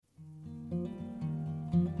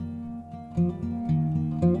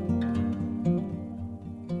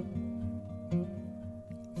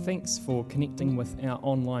Thanks for connecting with our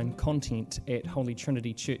online content at Holy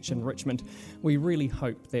Trinity Church in Richmond. We really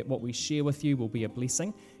hope that what we share with you will be a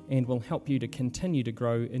blessing and will help you to continue to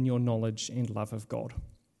grow in your knowledge and love of God.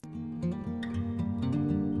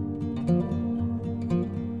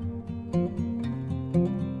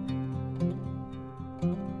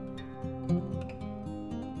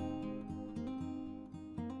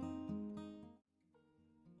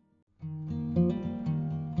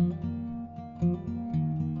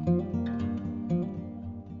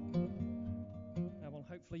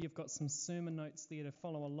 You've got some sermon notes there to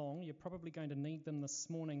follow along. You're probably going to need them this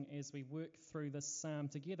morning as we work through this psalm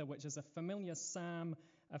together, which is a familiar psalm,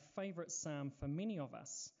 a favourite psalm for many of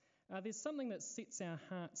us. There's something that sets our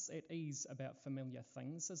hearts at ease about familiar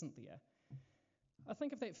things, isn't there? I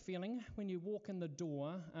think of that feeling when you walk in the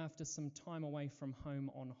door after some time away from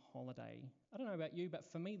home on holiday. I don't know about you,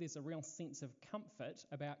 but for me there's a real sense of comfort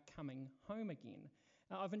about coming home again.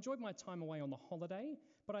 I've enjoyed my time away on the holiday,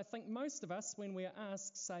 but I think most of us, when we're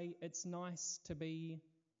asked, say it's nice to be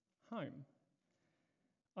home.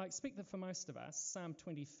 I expect that for most of us, Psalm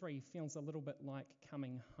 23 feels a little bit like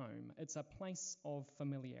coming home. It's a place of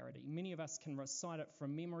familiarity. Many of us can recite it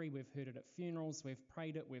from memory. We've heard it at funerals, we've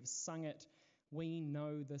prayed it, we've sung it. We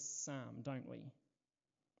know this psalm, don't we?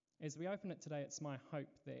 As we open it today, it's my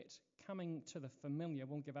hope that coming to the familiar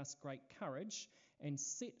will give us great courage and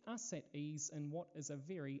set us at ease in what is a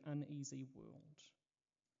very uneasy world.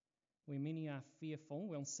 Where many are fearful,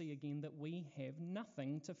 we'll see again that we have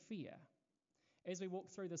nothing to fear. As we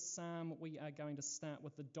walk through this psalm, we are going to start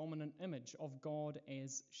with the dominant image of God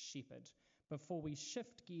as shepherd, before we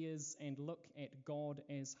shift gears and look at God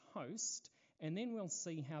as host, and then we'll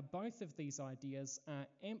see how both of these ideas are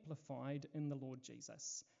amplified in the Lord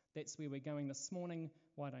Jesus. That's where we're going this morning.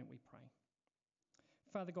 Why don't we pray?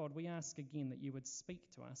 Father God, we ask again that you would speak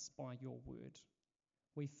to us by your word.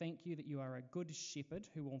 We thank you that you are a good shepherd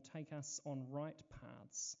who will take us on right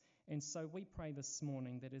paths. And so we pray this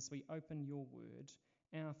morning that as we open your word,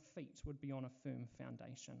 our feet would be on a firm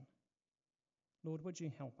foundation. Lord, would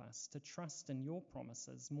you help us to trust in your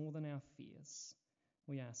promises more than our fears?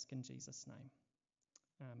 We ask in Jesus' name.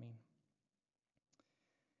 Amen.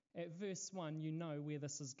 At verse 1, you know where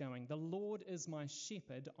this is going. The Lord is my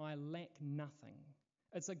shepherd, I lack nothing.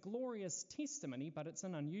 It's a glorious testimony, but it's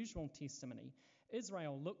an unusual testimony.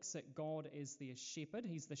 Israel looks at God as their shepherd.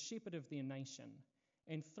 He's the shepherd of their nation.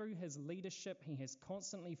 And through his leadership, he has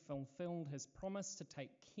constantly fulfilled his promise to take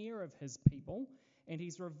care of his people. And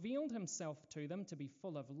he's revealed himself to them to be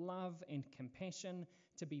full of love and compassion,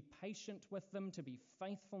 to be patient with them, to be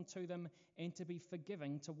faithful to them, and to be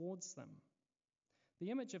forgiving towards them.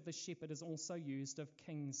 The image of the shepherd is also used of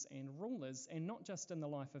kings and rulers, and not just in the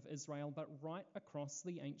life of Israel, but right across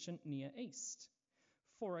the ancient Near East.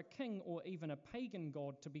 For a king or even a pagan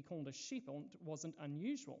god to be called a shepherd wasn't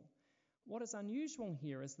unusual. What is unusual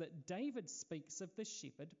here is that David speaks of the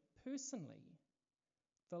shepherd personally.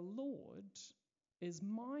 The Lord is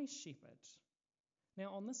my shepherd.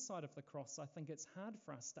 Now, on this side of the cross, I think it's hard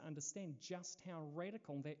for us to understand just how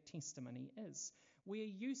radical that testimony is. We're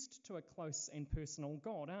used to a close and personal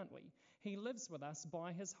God, aren't we? He lives with us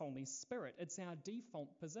by his Holy Spirit. It's our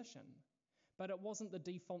default position. But it wasn't the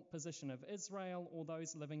default position of Israel or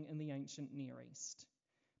those living in the ancient Near East.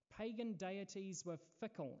 Pagan deities were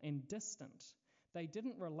fickle and distant. They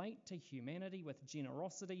didn't relate to humanity with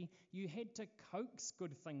generosity. You had to coax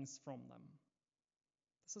good things from them.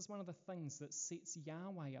 This is one of the things that sets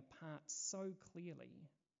Yahweh apart so clearly.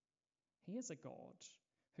 He is a God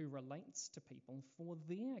who relates to people for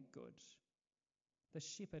their good. The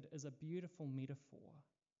shepherd is a beautiful metaphor.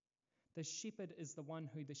 The shepherd is the one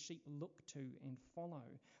who the sheep look to and follow.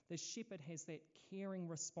 The shepherd has that caring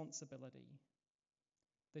responsibility.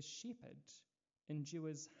 The shepherd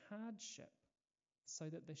endures hardship so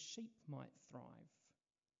that the sheep might thrive.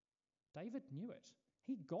 David knew it.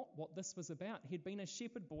 He got what this was about. He'd been a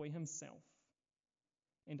shepherd boy himself.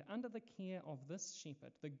 And under the care of this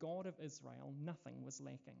shepherd, the God of Israel, nothing was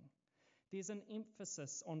lacking. There's an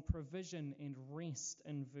emphasis on provision and rest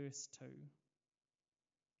in verse 2.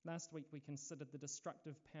 Last week we considered the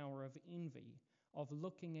destructive power of envy, of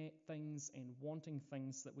looking at things and wanting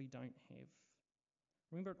things that we don't have.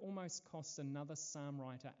 Remember, it almost cost another psalm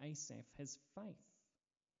writer, Asaph, his faith.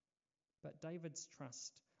 But David's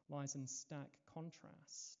trust lies in stark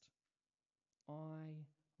contrast. I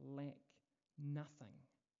lack nothing.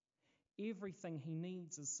 Everything he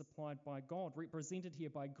needs is supplied by God, represented here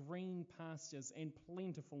by green pastures and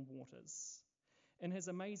plentiful waters. In his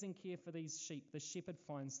amazing care for these sheep, the shepherd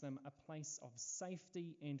finds them a place of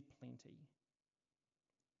safety and plenty.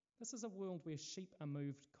 This is a world where sheep are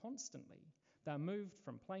moved constantly. They're moved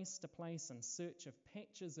from place to place in search of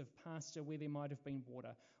patches of pasture where there might have been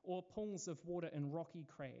water, or pools of water in rocky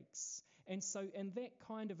crags. And so in that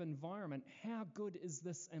kind of environment, how good is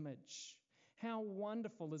this image? How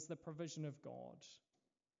wonderful is the provision of God?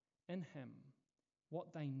 In Him,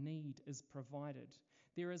 what they need is provided.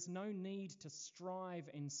 There is no need to strive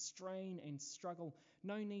and strain and struggle,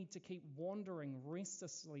 no need to keep wandering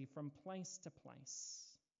restlessly from place to place.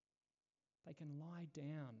 They can lie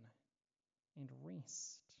down and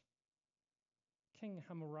rest. King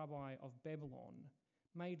Hammurabi of Babylon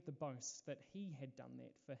made the boast that he had done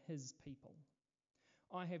that for his people.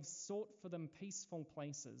 I have sought for them peaceful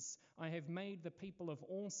places. I have made the people of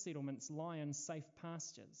all settlements lie in safe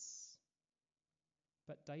pastures.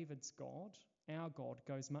 But David's God, our God,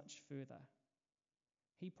 goes much further.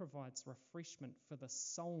 He provides refreshment for the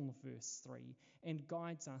soul, verse 3, and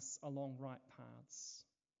guides us along right paths.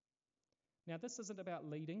 Now, this isn't about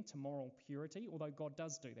leading to moral purity, although God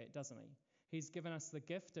does do that, doesn't He? He's given us the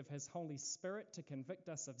gift of His Holy Spirit to convict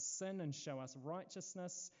us of sin and show us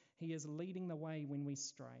righteousness. He is leading the way when we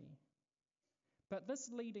stray. But this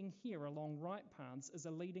leading here along right paths is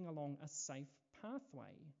a leading along a safe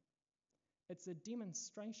pathway. It's a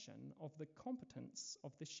demonstration of the competence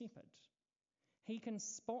of the shepherd. He can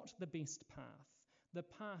spot the best path, the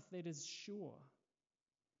path that is sure.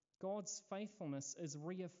 God's faithfulness is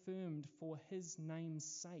reaffirmed for His name's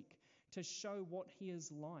sake, to show what He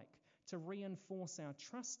is like, to reinforce our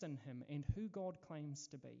trust in Him and who God claims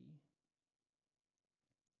to be.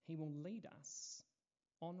 He will lead us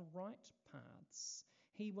on right paths.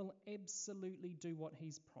 He will absolutely do what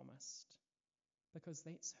He's promised, because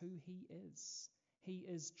that's who He is. He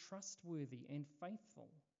is trustworthy and faithful.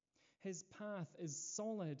 His path is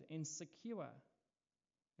solid and secure.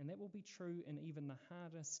 And that will be true in even the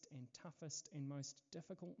hardest and toughest and most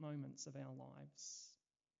difficult moments of our lives.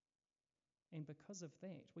 And because of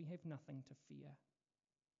that, we have nothing to fear.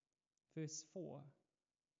 Verse 4,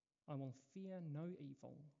 I will fear no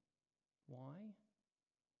evil. Why?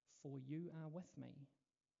 For you are with me.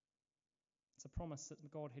 It's a promise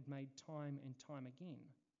that God had made time and time again,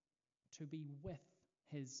 to be with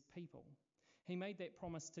His people. He made that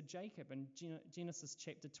promise to Jacob in Genesis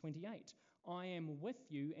chapter 28. I am with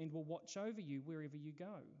you and will watch over you wherever you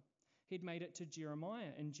go. He'd made it to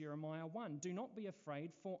Jeremiah in Jeremiah 1. Do not be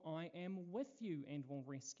afraid, for I am with you and will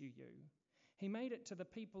rescue you. He made it to the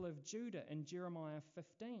people of Judah in Jeremiah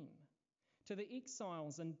 15. To the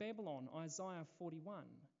exiles in Babylon, Isaiah 41.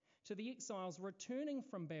 To the exiles returning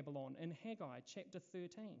from Babylon in Haggai chapter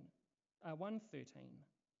 1:13.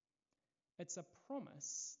 It's a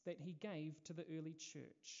promise that He gave to the early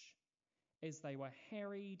church as they were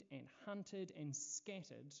harried and hunted and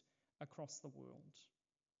scattered across the world.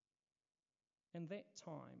 In that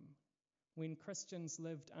time, when Christians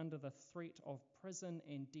lived under the threat of prison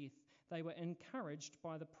and death, they were encouraged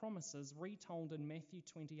by the promises retold in Matthew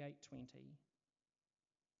 28:20.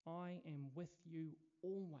 I am with you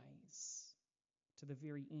always to the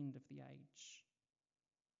very end of the age.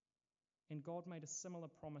 And God made a similar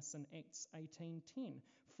promise in Acts 18:10.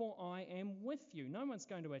 For I am with you. No one's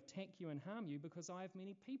going to attack you and harm you because I have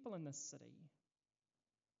many people in this city.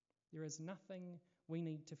 There is nothing we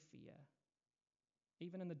need to fear,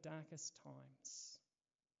 even in the darkest times.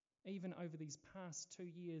 Even over these past 2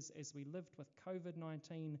 years as we lived with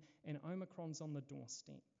COVID-19 and Omicron's on the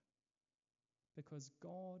doorstep. Because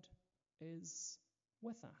God is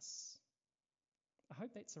with us. I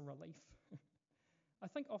hope that's a relief. I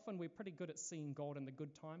think often we're pretty good at seeing God in the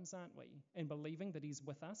good times, aren't we? And believing that He's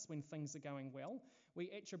with us when things are going well. We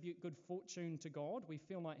attribute good fortune to God. We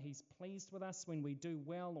feel like He's pleased with us when we do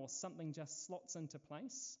well or something just slots into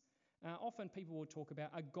place. Often people will talk about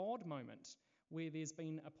a God moment where there's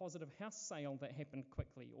been a positive house sale that happened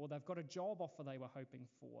quickly, or they've got a job offer they were hoping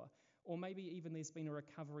for, or maybe even there's been a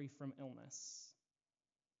recovery from illness.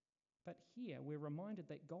 But here we're reminded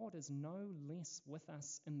that God is no less with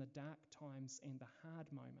us in the dark times and the hard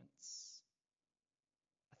moments.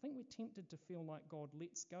 I think we're tempted to feel like God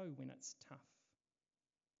lets go when it's tough.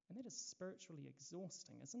 And that is spiritually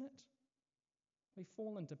exhausting, isn't it? We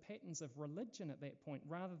fall into patterns of religion at that point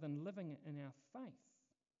rather than living in our faith.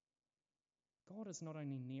 God is not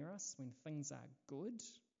only near us when things are good,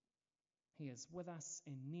 He is with us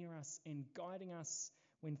and near us and guiding us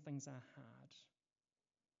when things are hard.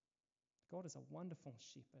 God is a wonderful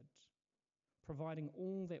shepherd, providing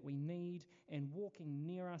all that we need and walking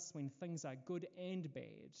near us when things are good and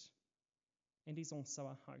bad. And He's also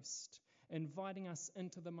a host, inviting us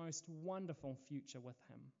into the most wonderful future with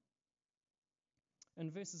Him.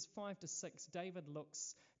 In verses 5 to 6, David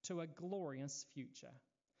looks to a glorious future,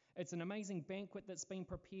 It's an amazing banquet that's been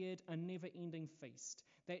prepared, a never-ending feast.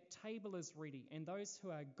 That table is ready, and those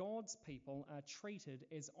who are God's people are treated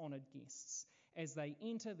as honoured guests. As they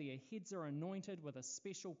enter, their heads are anointed with a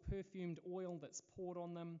special perfumed oil that's poured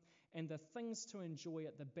on them, and the things to enjoy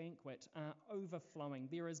at the banquet are overflowing.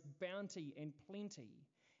 There is bounty and plenty,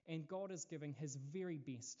 and God is giving his very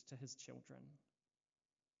best to his children.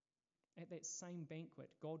 At that same banquet,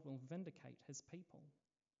 God will vindicate his people.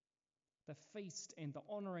 The feast and the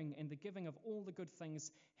honouring and the giving of all the good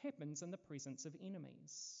things happens in the presence of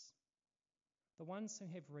enemies. The ones who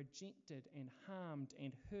have rejected and harmed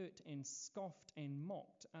and hurt and scoffed and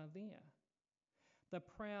mocked are there. The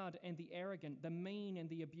proud and the arrogant, the mean and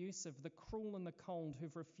the abusive, the cruel and the cold,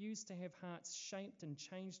 who've refused to have hearts shaped and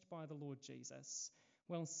changed by the Lord Jesus,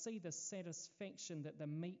 will see the satisfaction that the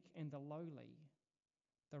meek and the lowly,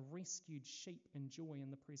 the rescued sheep, enjoy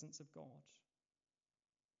in the presence of God.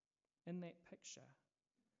 In that picture,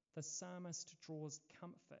 the psalmist draws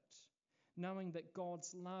comfort, knowing that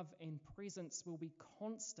God's love and presence will be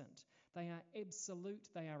constant. They are absolute,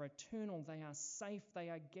 they are eternal, they are safe, they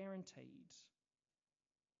are guaranteed.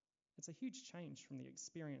 It's a huge change from the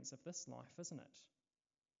experience of this life, isn't it?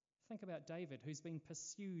 Think about David, who's been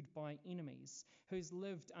pursued by enemies, who's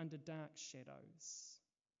lived under dark shadows.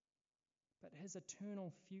 But his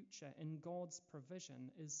eternal future in God's provision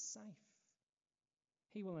is safe.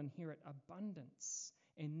 He will inherit abundance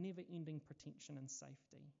and never-ending protection and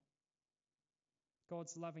safety.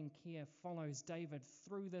 God's loving care follows David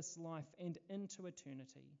through this life and into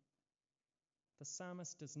eternity. The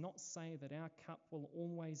psalmist does not say that our cup will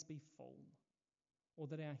always be full or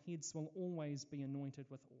that our heads will always be anointed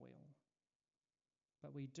with oil.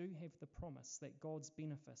 But we do have the promise that God's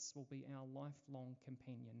benefice will be our lifelong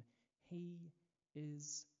companion. He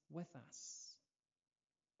is with us.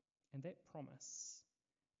 And that promise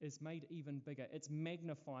is made even bigger. It's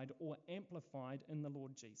magnified or amplified in the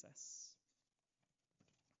Lord Jesus.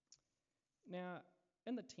 Now,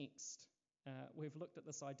 in the text, we've looked at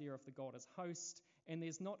this idea of the God as host, and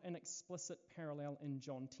there's not an explicit parallel in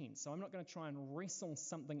John 10. So I'm not going to try and wrestle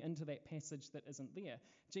something into that passage that isn't there.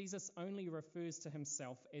 Jesus only refers to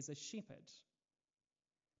himself as a shepherd.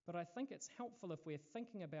 But I think it's helpful, if we're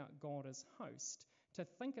thinking about God as host, to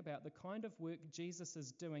think about the kind of work Jesus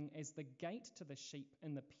is doing as the gate to the sheep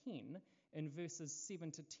in the pen in verses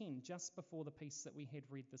 7 to 10, just before the piece that we had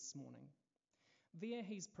read this morning. There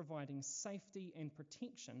he's providing safety and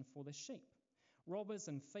protection for the sheep. Robbers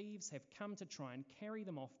and thieves have come to try and carry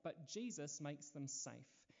them off, but Jesus makes them safe.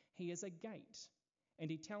 He is a gate, and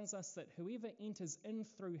he tells us that whoever enters in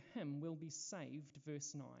through him will be saved,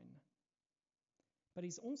 verse 9. But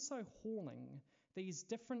he's also hauling these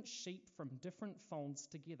different sheep from different folds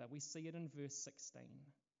together. We see it in verse 16.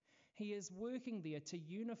 He is working there to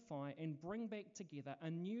unify and bring back together a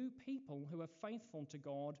new people who are faithful to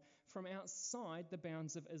God from outside the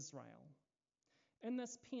bounds of Israel. In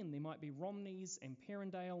this pen, there might be Romneys and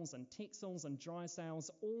Perrindales and Texels and Drysdales,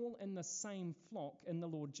 all in the same flock in the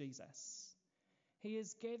Lord Jesus. He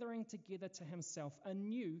is gathering together to himself a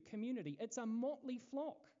new community. It's a motley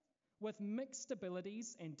flock with mixed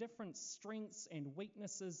abilities and different strengths and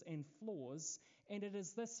weaknesses and flaws, and it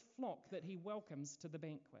is this flock that he welcomes to the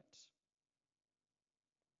banquet.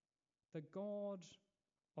 The God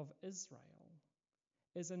of Israel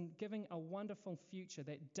is in giving a wonderful future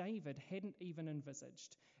that David hadn't even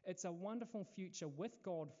envisaged. It's a wonderful future with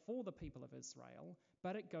God for the people of Israel,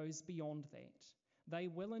 but it goes beyond that. They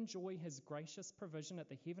will enjoy his gracious provision at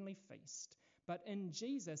the heavenly feast, but in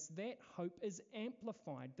Jesus, that hope is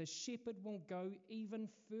amplified. The shepherd will go even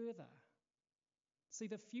further. See,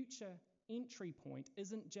 the future entry point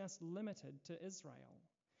isn't just limited to Israel.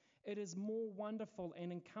 It is more wonderful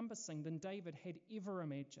and encompassing than David had ever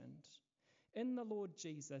imagined. In the Lord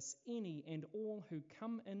Jesus, any and all who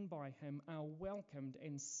come in by him are welcomed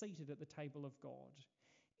and seated at the table of God.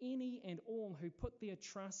 Any and all who put their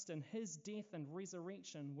trust in his death and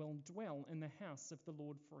resurrection will dwell in the house of the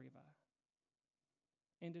Lord forever.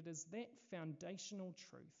 And it is that foundational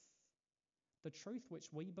truth, the truth which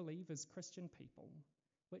we believe as Christian people,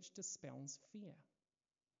 which dispels fear.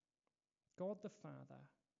 God the Father,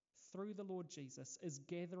 through the Lord Jesus, is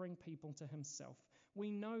gathering people to himself.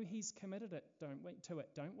 We know he's committed it,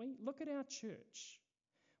 don't we? Look at our church.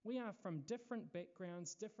 We are from different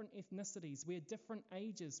backgrounds, different ethnicities. We're different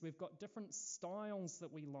ages. We've got different styles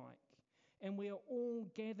that we like. And we are all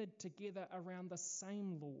gathered together around the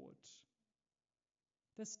same Lord.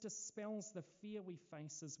 This dispels the fear we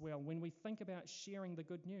face as well when we think about sharing the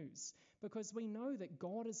good news, because we know that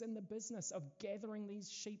God is in the business of gathering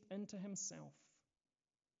these sheep into himself.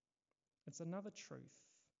 It's another truth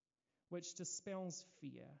which dispels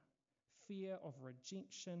fear of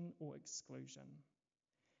rejection or exclusion.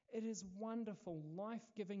 It is wonderful,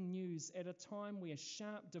 life-giving news at a time where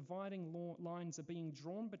sharp dividing lines are being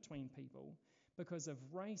drawn between people because of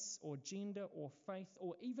race or gender or faith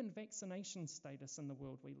or even vaccination status in the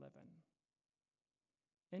world we live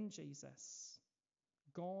in. In Jesus,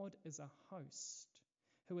 God is a host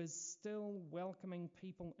who is still welcoming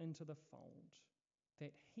people into the fold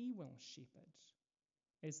that he will shepherd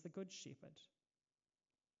as the good shepherd.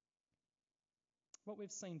 What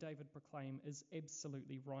we've seen David proclaim is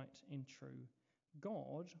absolutely right and true.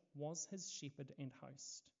 God was his shepherd and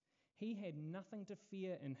host. He had nothing to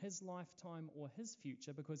fear in his lifetime or his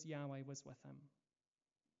future because Yahweh was with him.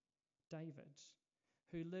 David,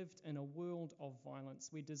 who lived in a world of violence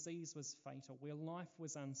where disease was fatal, where life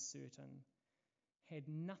was uncertain, had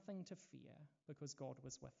nothing to fear because God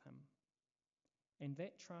was with him. And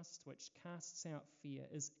that trust which casts out fear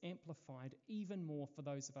is amplified even more for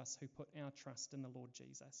those of us who put our trust in the Lord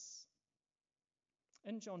Jesus.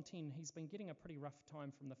 In John 10, he's been getting a pretty rough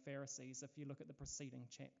time from the Pharisees if you look at the preceding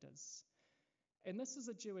chapters. And this is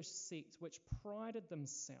a Jewish sect which prided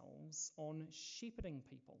themselves on shepherding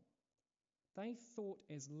people. They thought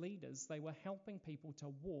as leaders they were helping people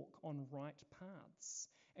to walk on right paths.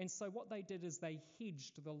 And so what they did is they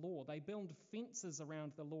hedged the law. They built fences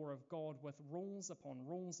around the law of God with rules upon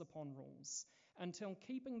rules upon rules, until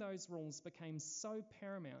keeping those rules became so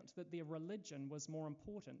paramount that their religion was more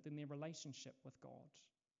important than their relationship with God.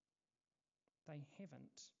 They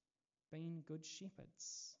haven't been good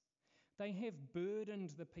shepherds. They have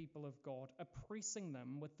burdened the people of God, oppressing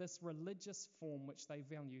them with this religious form which they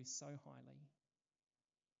value so highly.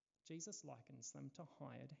 Jesus likens them to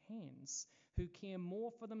hired hands who care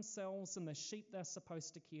more for themselves than the sheep they're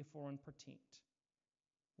supposed to care for and protect.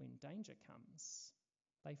 When danger comes,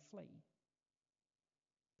 they flee.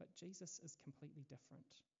 But Jesus is completely different.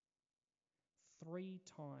 3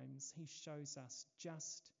 times he shows us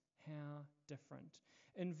just how different.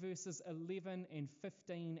 In verses 11 and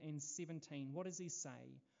 15 and 17, what does he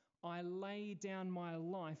say? I lay down my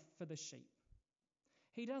life for the sheep.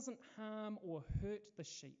 He doesn't harm or hurt the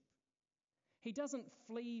sheep. He doesn't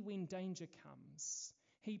flee when danger comes.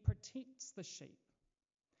 He protects the sheep.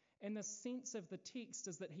 And the sense of the text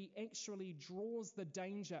is that he actually draws the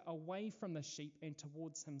danger away from the sheep and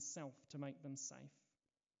towards himself to make them safe.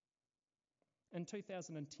 In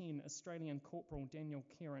 2010, Australian Corporal Daniel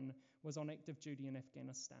Kieran was on active duty in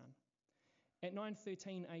Afghanistan. At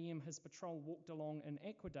 9:13 a.m, his patrol walked along an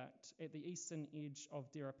aqueduct at the eastern edge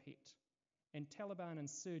of Derapet, and Taliban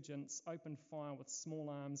insurgents opened fire with small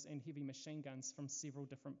arms and heavy machine guns from several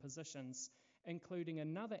different positions, including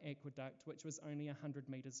another aqueduct which was only 100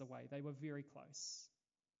 metres away. They were very close.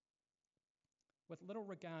 With little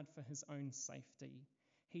regard for his own safety,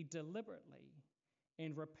 he deliberately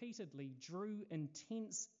and repeatedly drew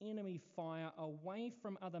intense enemy fire away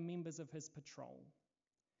from other members of his patrol.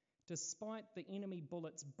 Despite the enemy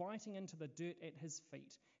bullets biting into the dirt at his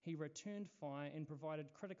feet, he returned fire and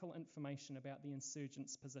provided critical information about the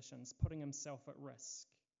insurgents' positions, putting himself at risk.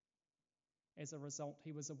 As a result,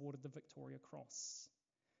 he was awarded the Victoria Cross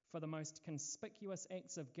for the most conspicuous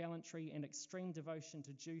acts of gallantry and extreme devotion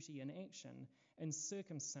to duty and action in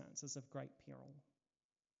circumstances of great peril.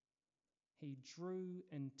 He drew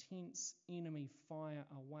intense enemy fire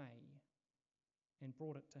away and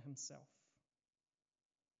brought it to himself.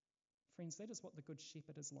 Friends, that is what the Good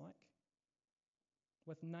Shepherd is like.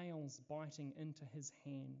 With nails biting into his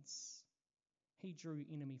hands, he drew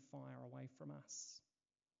enemy fire away from us.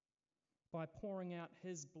 By pouring out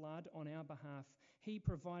his blood on our behalf, he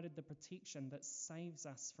provided the protection that saves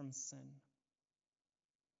us from sin.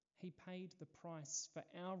 He paid the price for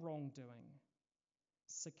our wrongdoing,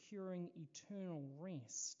 securing eternal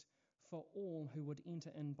rest for all who would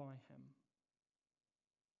enter in by him.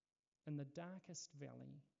 In the darkest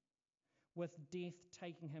valley, with death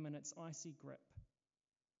taking him in its icy grip,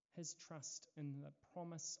 his trust in the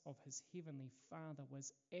promise of his heavenly Father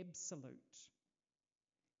was absolute.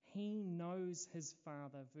 He knows his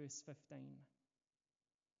Father, verse 15,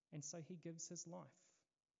 and so he gives his life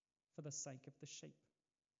for the sake of the sheep.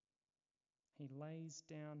 He lays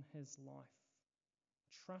down his life,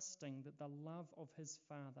 trusting that the love of his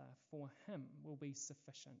Father for him will be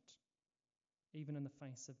sufficient, even in the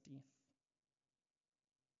face of death.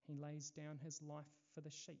 He lays down his life for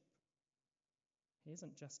the sheep. He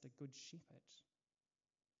isn't just a good shepherd.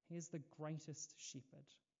 He is the greatest shepherd.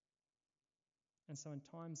 And so in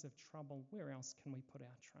times of trouble, where else can we put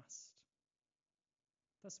our trust?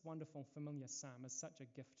 This wonderful, familiar psalm is such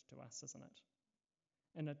a gift to us, isn't it?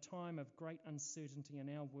 in a time of great uncertainty in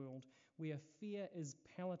our world, where fear is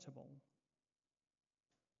palatable.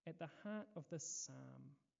 At the heart of this psalm,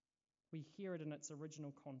 we hear it in its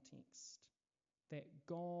original context, that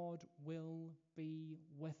God will be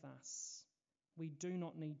with us. We do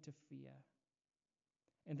not need to fear.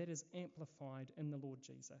 And that is amplified in the Lord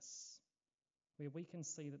Jesus, where we can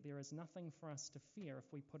see that there is nothing for us to fear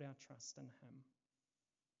if we put our trust in him.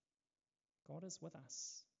 God is with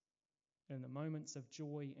us in the moments of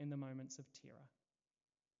joy and the moments of terror.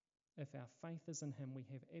 If our faith is in him, we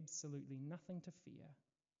have absolutely nothing to fear,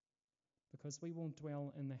 because we will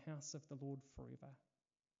dwell in the house of the Lord forever,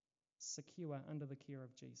 secure under the care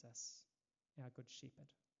of Jesus, our good shepherd.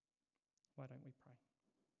 Why don't we pray?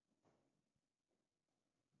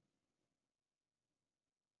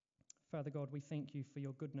 Father God, we thank you for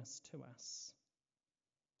your goodness to us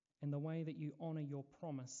and the way that you honour your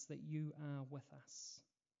promise that you are with us.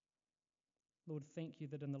 Lord, thank you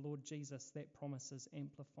that in the Lord Jesus that promise is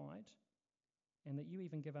amplified, and that you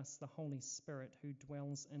even give us the Holy Spirit who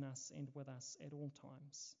dwells in us and with us at all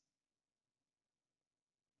times.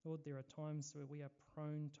 Lord, there are times where we are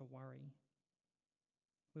prone to worry,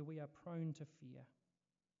 where we are prone to fear.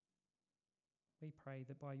 We pray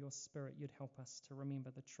that by your Spirit you'd help us to remember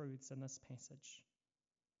the truths in this passage,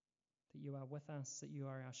 that you are with us, that you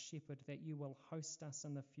are our shepherd, that you will host us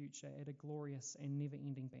in the future at a glorious and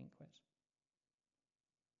never-ending banquet.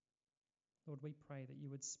 Lord, we pray that you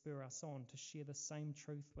would spur us on to share the same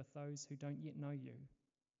truth with those who don't yet know you,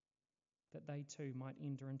 that they too might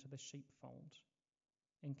enter into the sheepfold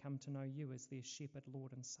and come to know you as their shepherd,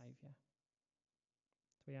 Lord and Saviour.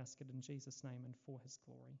 We ask it in Jesus' name and for his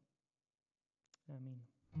glory. Amen.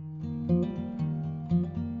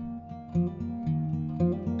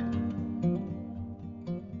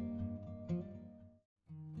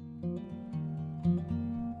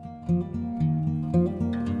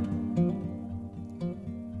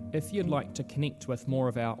 If you'd like to connect with more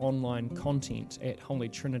of our online content at Holy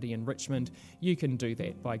Trinity in Richmond, you can do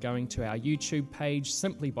that by going to our YouTube page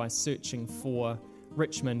simply by searching for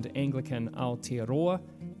Richmond Anglican Aotearoa.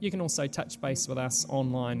 You can also touch base with us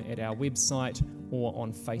online at our website or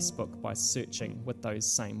on Facebook by searching with those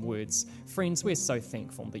same words. Friends, we're so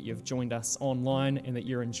thankful that you've joined us online and that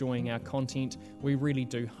you're enjoying our content. We really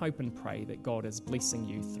do hope and pray that God is blessing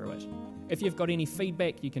you through it. If you've got any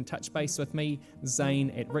feedback, you can touch base with me, Zane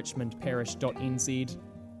at richmondparish.nz.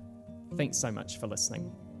 Thanks so much for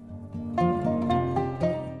listening.